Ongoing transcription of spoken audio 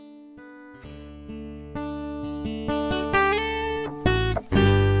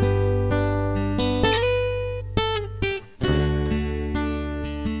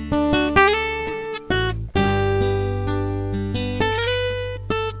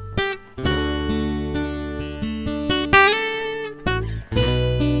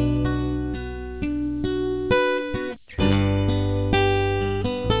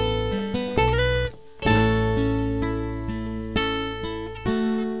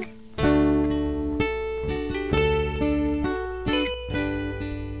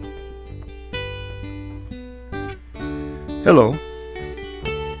Hello,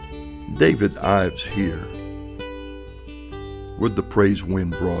 David Ives here with the Praise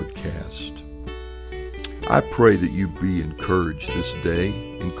Wind broadcast. I pray that you be encouraged this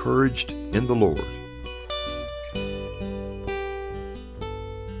day, encouraged in the Lord.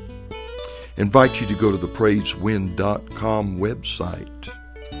 Invite you to go to the praisewind.com website,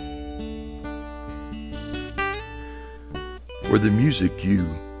 where the music you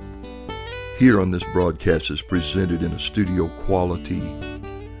hear on this broadcast is presented in a studio quality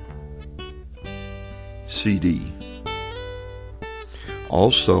CD.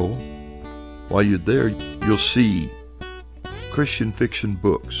 Also, while you're there, you'll see Christian fiction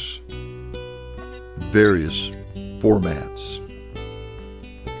books, various formats.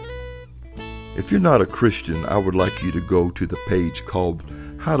 If you're not a Christian, I would like you to go to the page called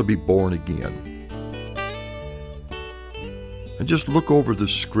How to Be Born Again. And just look over the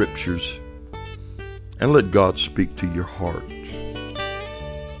scriptures and let God speak to your heart.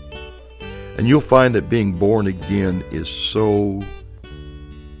 And you'll find that being born again is so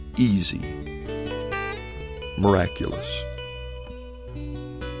easy, miraculous.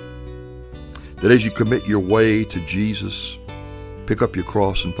 That as you commit your way to Jesus, pick up your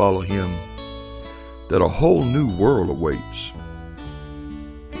cross and follow Him, that a whole new world awaits,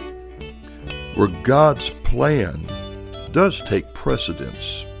 where God's plan does take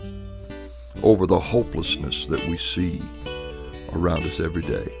precedence over the hopelessness that we see around us every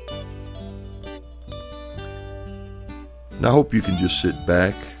day. And I hope you can just sit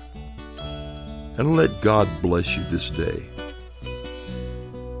back and let God bless you this day.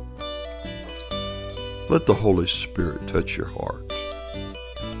 Let the Holy Spirit touch your heart.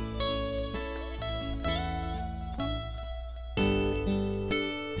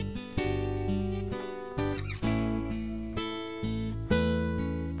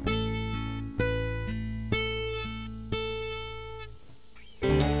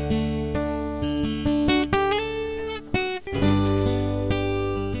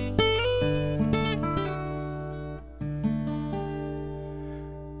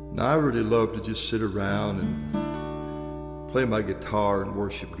 I really love to just sit around and play my guitar and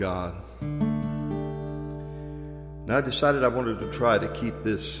worship God. And I decided I wanted to try to keep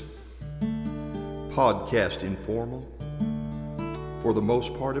this podcast informal. For the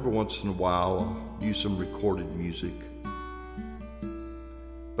most part, every once in a while, I'll use some recorded music.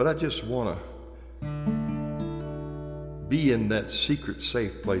 But I just want to be in that secret,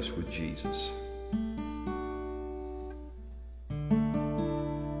 safe place with Jesus.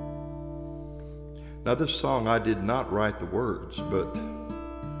 Now, this song, I did not write the words, but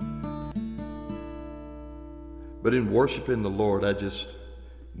in worshiping the Lord, I just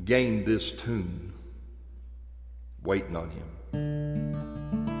gained this tune, waiting on Him.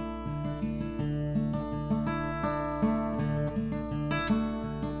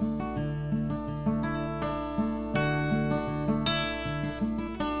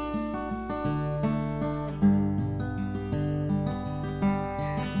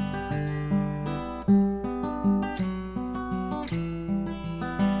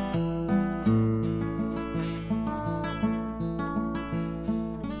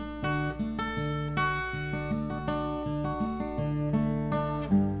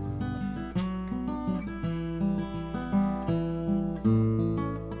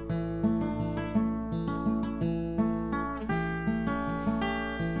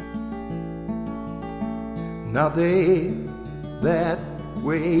 Now they that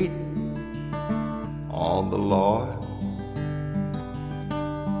wait on the Lord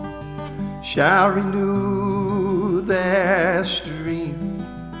shall renew their strength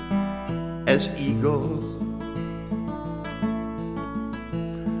as eagles.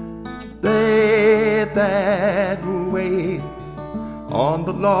 They that wait on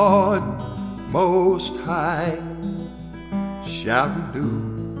the Lord Most High shall renew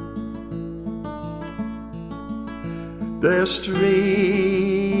their strength.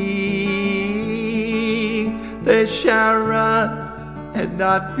 They shall run and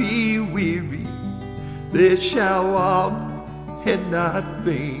not be weary. They shall walk and not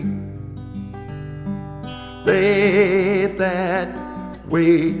faint. They that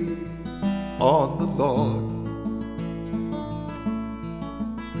wait on the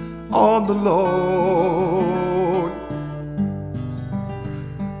Lord,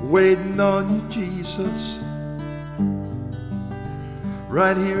 waiting on you, Jesus.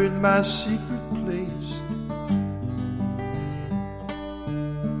 Right here in my secret place.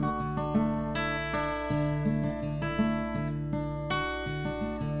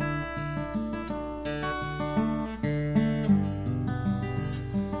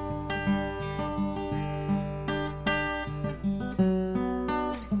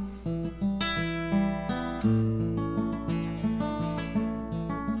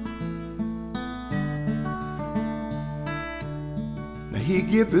 He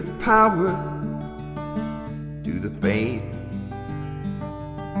giveth power to the faint,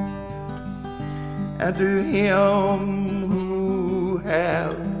 and to him who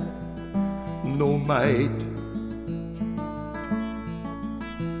have no might.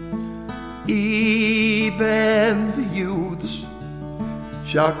 Even the youths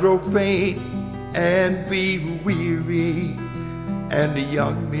shall grow faint and be weary, and the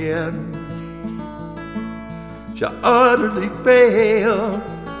young men shall utterly fail.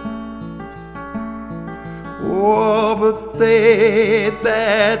 Oh, but they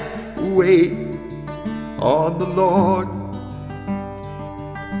that wait on the Lord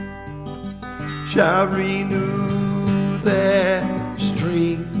shall renew their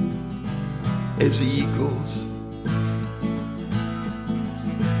strength as eagles.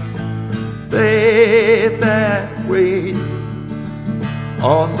 They that wait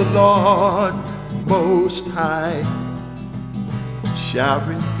on the Lord Most High shall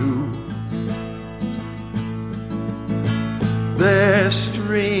renew their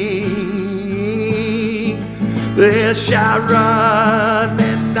strength. They shall run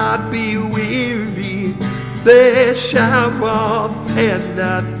and not be weary. They shall walk and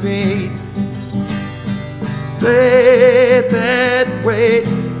not faint. They that wait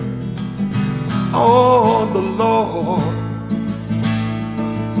on the Lord,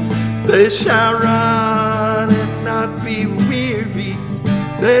 they shall run and not be weary.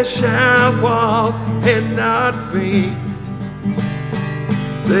 They shall walk and not faint.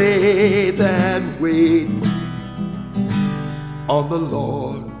 They that wait on the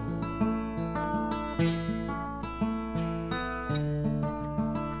Lord.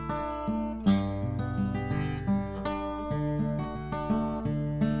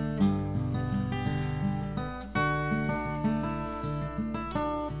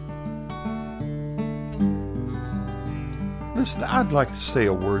 Listen, I'd like to say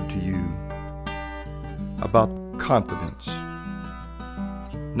a word to you about confidence.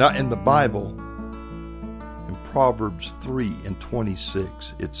 Now, in the Bible, in Proverbs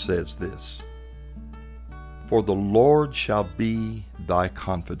 3:26, it says this: For the Lord shall be thy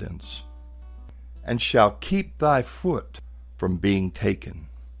confidence, and shall keep thy foot from being taken.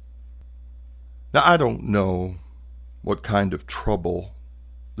 Now, I don't know what kind of trouble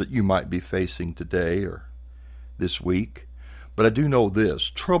that you might be facing today or this week, but I do know this: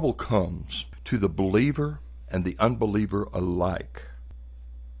 trouble comes to the believer and the unbeliever alike.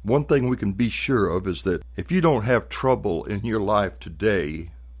 One thing we can be sure of is that if you don't have trouble in your life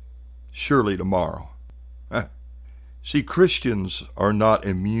today, surely tomorrow. See, Christians are not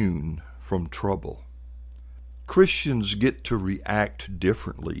immune from trouble. Christians get to react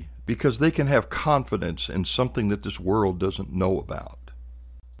differently because they can have confidence in something that this world doesn't know about.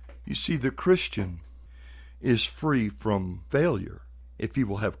 You see, the Christian is free from failure if he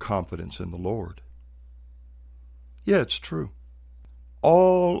will have confidence in the Lord. Yeah, it's true.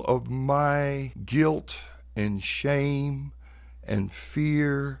 All of my guilt and shame and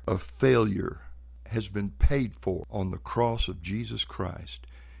fear of failure has been paid for on the cross of Jesus Christ.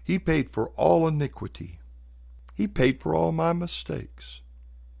 He paid for all iniquity. He paid for all my mistakes.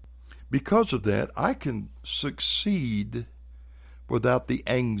 Because of that, I can succeed without the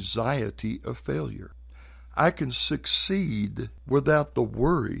anxiety of failure. I can succeed without the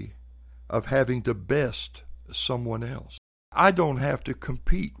worry of having to best someone else. I don't have to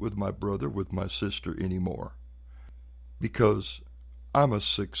compete with my brother, with my sister anymore, because I'm a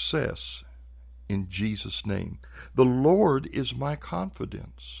success in Jesus' name. The Lord is my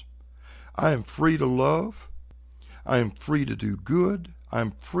confidence. I am free to love. I am free to do good. I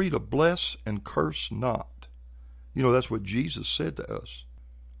am free to bless and curse not. You know, that's what Jesus said to us.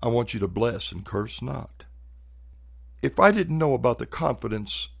 I want you to bless and curse not. If I didn't know about the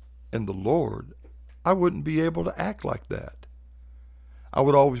confidence in the Lord, I wouldn't be able to act like that. I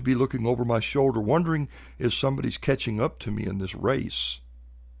would always be looking over my shoulder, wondering if somebody's catching up to me in this race.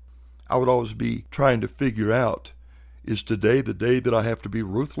 I would always be trying to figure out, is today the day that I have to be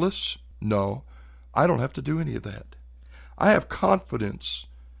ruthless? No, I don't have to do any of that. I have confidence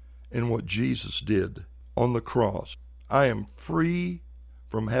in what Jesus did on the cross. I am free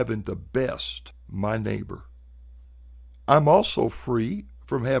from having to best my neighbor. I'm also free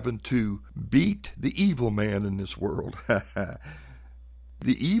from having to beat the evil man in this world.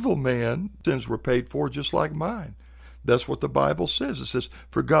 The evil man, sins were paid for just like mine. That's what the Bible says. It says,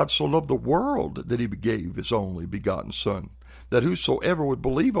 For God so loved the world that he gave his only begotten Son, that whosoever would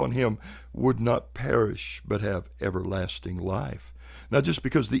believe on him would not perish, but have everlasting life. Now, just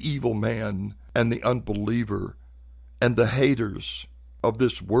because the evil man and the unbeliever and the haters of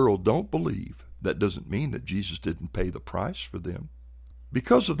this world don't believe, that doesn't mean that Jesus didn't pay the price for them.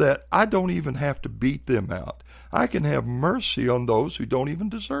 Because of that, I don't even have to beat them out. I can have mercy on those who don't even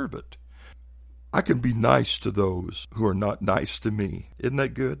deserve it. I can be nice to those who are not nice to me. Isn't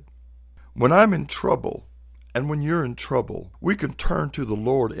that good? When I'm in trouble, and when you're in trouble, we can turn to the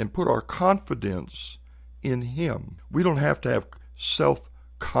Lord and put our confidence in Him. We don't have to have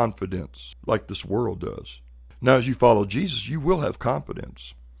self-confidence like this world does. Now, as you follow Jesus, you will have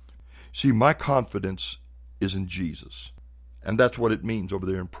confidence. See, my confidence is in Jesus. And that's what it means over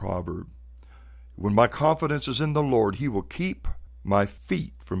there in Proverbs. When my confidence is in the Lord, He will keep my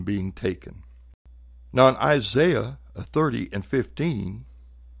feet from being taken. Now, in Isaiah 30 and 15,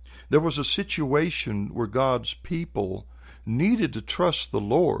 there was a situation where God's people needed to trust the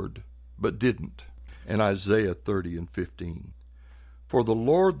Lord, but didn't. In Isaiah 30 and 15, "For the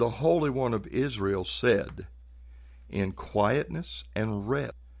Lord, the Holy One of Israel, said, In quietness and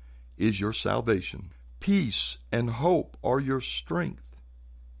rest is your salvation. Peace and hope are your strength,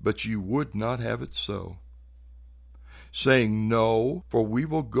 but you would not have it so. Saying, No, for we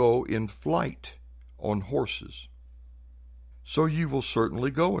will go in flight on horses. So you will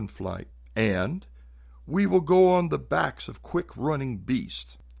certainly go in flight, and we will go on the backs of quick-running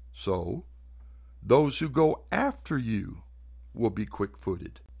beasts. So those who go after you will be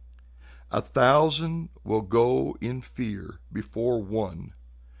quick-footed. 1,000 will go in fear before one.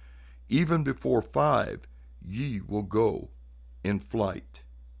 Even before 5 ye will go in flight,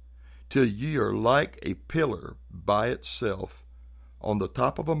 till ye are like a pillar by itself on the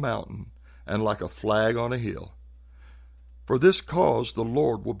top of a mountain, and like a flag on a hill. For this cause the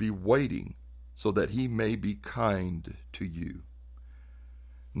Lord will be waiting, so that He may be kind to you."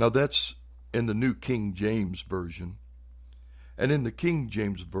 Now that's in the New King James Version. And in the King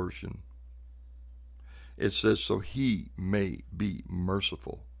James Version, it says, so He may be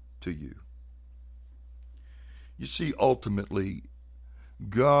merciful to you. You see, ultimately,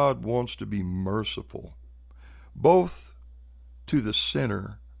 God wants to be merciful, both to the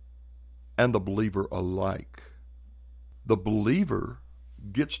sinner and the believer alike. The believer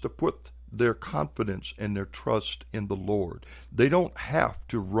gets to put their confidence and their trust in the Lord. They don't have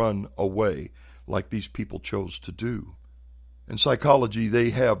to run away like these people chose to do. In psychology,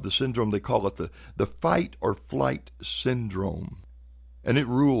 they have the syndrome, they call it the fight or flight syndrome. And it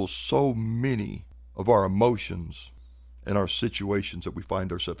rules so many of our emotions and our situations that we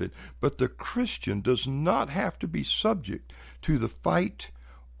find ourselves in. But the Christian does not have to be subject to the fight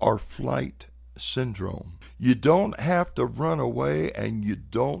or flight syndrome. You don't have to run away, and you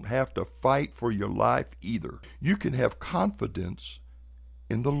don't have to fight for your life either. You can have confidence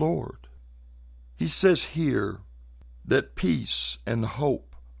in the Lord. He says here that peace and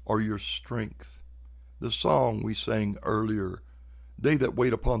hope are your strength. The song we sang earlier, they that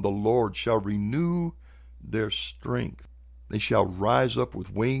wait upon the Lord shall renew their strength. They shall rise up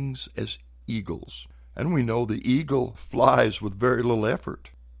with wings as eagles. And we know the eagle flies with very little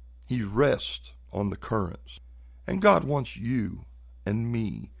effort. He rests on the currents. And God wants you and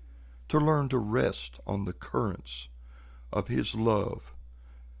me to learn to rest on the currents of His love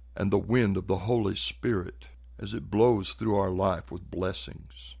and the wind of the Holy Spirit as it blows through our life with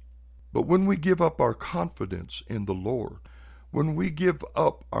blessings. But when we give up our confidence in the Lord, when we give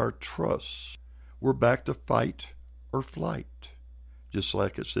up our trust, we're back to fight or flight, just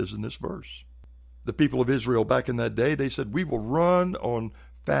like it says in this verse. The people of Israel back in that day, they said, we will run on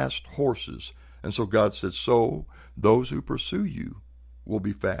fast horses. And so God said, so those who pursue you will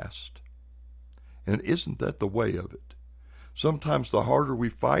be fast. And isn't that the way of it? Sometimes the harder we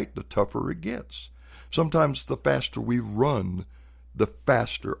fight, the tougher it gets. Sometimes the faster we run, the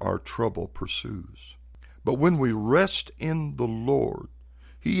faster our trouble pursues. But when we rest in the Lord,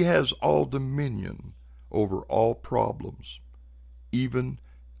 He has all dominion over all problems, even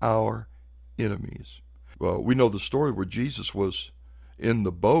our enemies. Well, we know the story where Jesus was in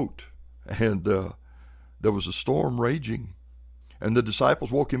the boat, and there was a storm raging, and the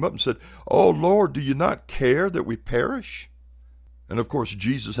disciples woke Him up and said, "Oh, Lord, do you not care that we perish?" And of course,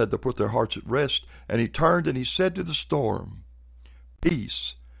 Jesus had to put their hearts at rest, and He turned and He said to the storm,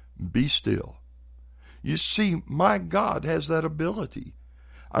 "Peace, be still." You see, my God has that ability.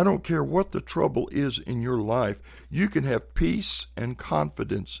 I don't care what the trouble is in your life, you can have peace and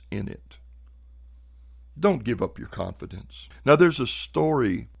confidence in it. Don't give up your confidence. Now, there's a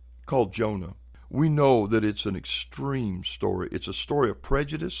story called Jonah. We know that it's an extreme story. It's a story of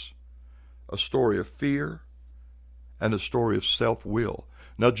prejudice, a story of fear, and a story of self-will.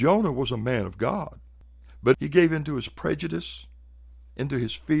 Now, Jonah was a man of God, but he gave into his prejudice, into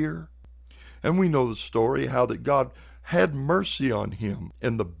his fear, and we know the story, how that God had mercy on him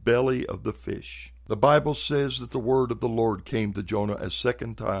in the belly of the fish. The Bible says that the word of the Lord came to Jonah a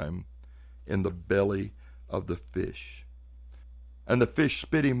second time in the belly of the fish. And the fish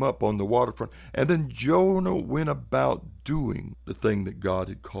spit him up on the waterfront. And then Jonah went about doing the thing that God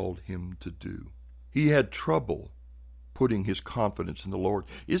had called him to do. He had trouble putting his confidence in the Lord.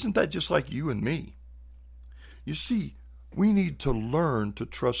 Isn't that just like you and me? You see, we need to learn to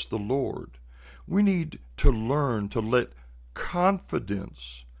trust the Lord. We need to learn to let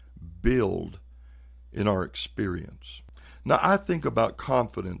confidence build in our experience. Now, I think about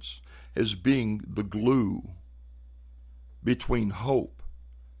confidence as being the glue between hope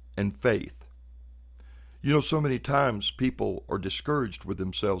and faith. You know, so many times people are discouraged with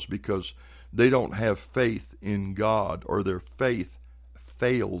themselves because they don't have faith in God, or their faith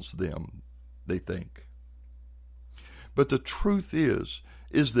fails them, they think. But the truth is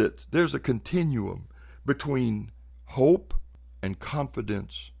that there's a continuum between hope and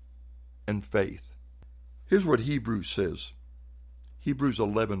confidence and faith. Here's what Hebrews says. Hebrews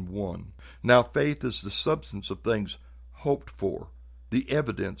 11:1. Now faith is the substance of things hoped for, the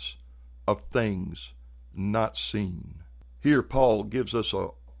evidence of things not seen. Here Paul gives us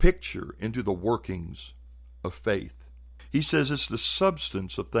a picture into the workings of faith. He says it's the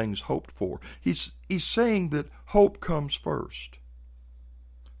substance of things hoped for. He's saying that hope comes first.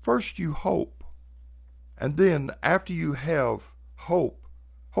 First you hope. And then after you have hope,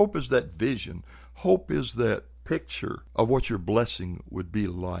 hope is that vision. Hope is that picture of what your blessing would be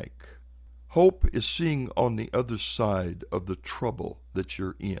like. Hope is seeing on the other side of the trouble that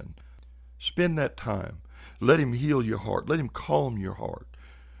you're in. Spend that time. Let him heal your heart. Let him calm your heart.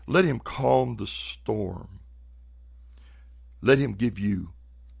 Let him calm the storm. Let him give you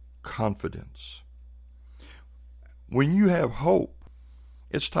confidence. When you have hope,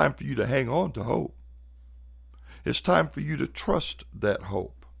 it's time for you to hang on to hope. It's time for you to trust that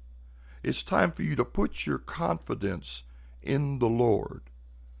hope. It's time for you to put your confidence in the Lord.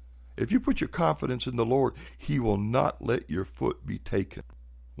 If you put your confidence in the Lord, he will not let your foot be taken.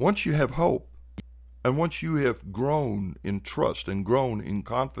 Once you have hope, and once you have grown in trust and grown in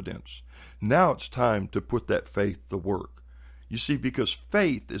confidence, now it's time to put that faith to work. You see, because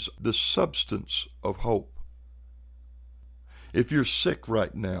faith is the substance of hope. If you're sick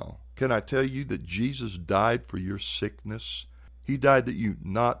right now, can I tell you that Jesus died for your sickness? He died that you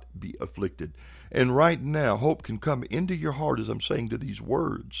not be afflicted. And right now, hope can come into your heart as I'm saying to these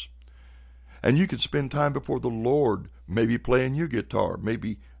words. And you can spend time before the Lord, maybe playing your guitar,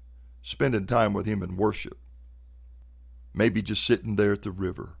 maybe spending time with him in worship, maybe just sitting there at the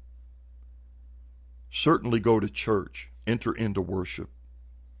river. Certainly go to church, enter into worship,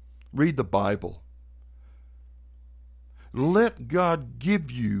 read the Bible. Let God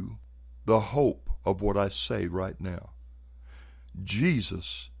give you the hope of what I say right now.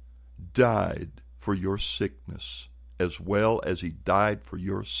 Jesus died for your sickness as well as he died for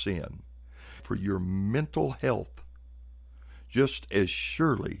your sin, for your mental health, just as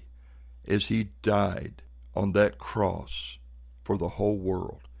surely as he died on that cross for the whole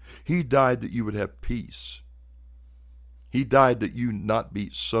world. He died that you would have peace. He died that you not be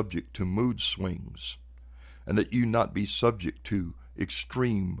subject to mood swings and that you not be subject to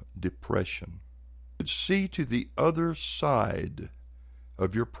extreme depression. See to the other side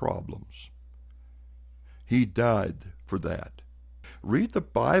of your problems. He died for that. Read the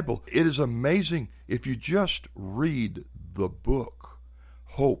Bible. It is amazing. If you just read the book,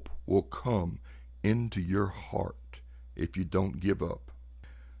 hope will come into your heart if you don't give up.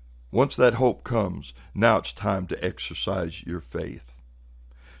 Once that hope comes, now it's time to exercise your faith.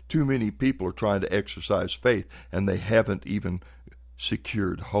 Too many people are trying to exercise faith and they haven't even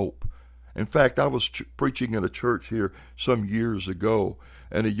secured hope. In fact, I was preaching in a church here some years ago,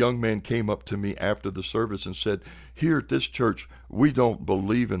 and a young man came up to me after the service and said, "Here at this church, we don't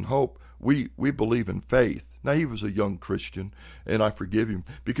believe in hope. We believe in faith." Now, he was a young Christian, and I forgive him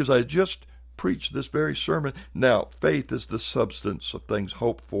because I just preached this very sermon. Now, faith is the substance of things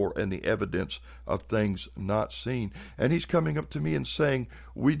hoped for and the evidence of things not seen. And he's coming up to me and saying,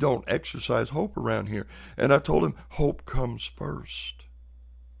 "We don't exercise hope around here." And I told him, hope comes first.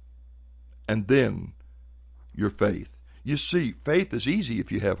 And then your faith. You see, faith is easy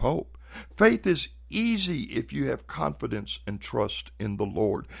if you have hope. Faith is easy if you have confidence and trust in the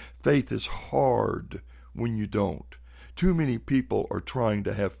Lord. Faith is hard when you don't. Too many people are trying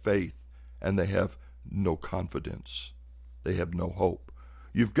to have faith and they have no confidence. They have no hope.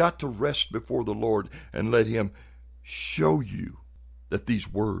 You've got to rest before the Lord and let him show you that these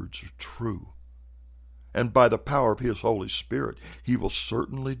words are true. And by the power of his Holy Spirit, he will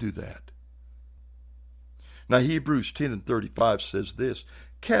certainly do that. Now, Hebrews 10:35 says this,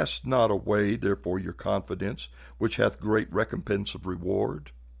 Cast not away, therefore, your confidence, which hath great recompense of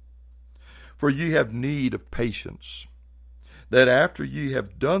reward. For ye have need of patience, that after ye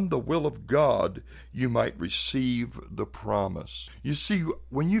have done the will of God, you might receive the promise. You see,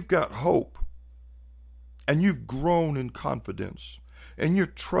 when you've got hope, and you've grown in confidence, and your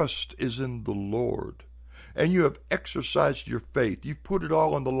trust is in the Lord, and you have exercised your faith, you've put it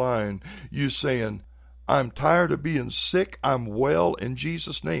all on the line, you're saying, I'm tired of being sick. I'm well in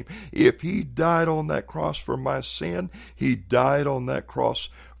Jesus' name. If he died on that cross for my sin, he died on that cross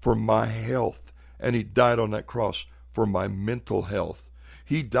for my health. And he died on that cross for my mental health.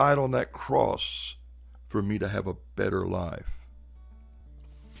 He died on that cross for me to have a better life.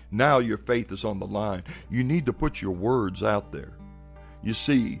 Now your faith is on the line. You need to put your words out there. You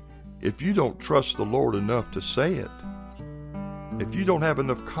see, if you don't trust the Lord enough to say it, if you don't have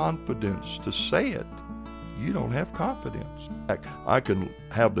enough confidence to say it, you don't have confidence. I can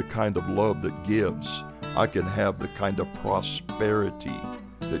have the kind of love that gives. I can have the kind of prosperity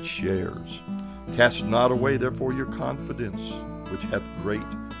that shares. Cast not away, therefore, your confidence, which hath great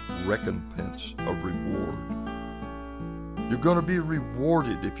recompense of reward. You're going to be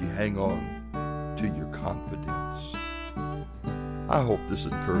rewarded if you hang on to your confidence. I hope this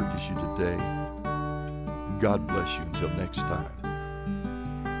encourages you today. God bless you until next time.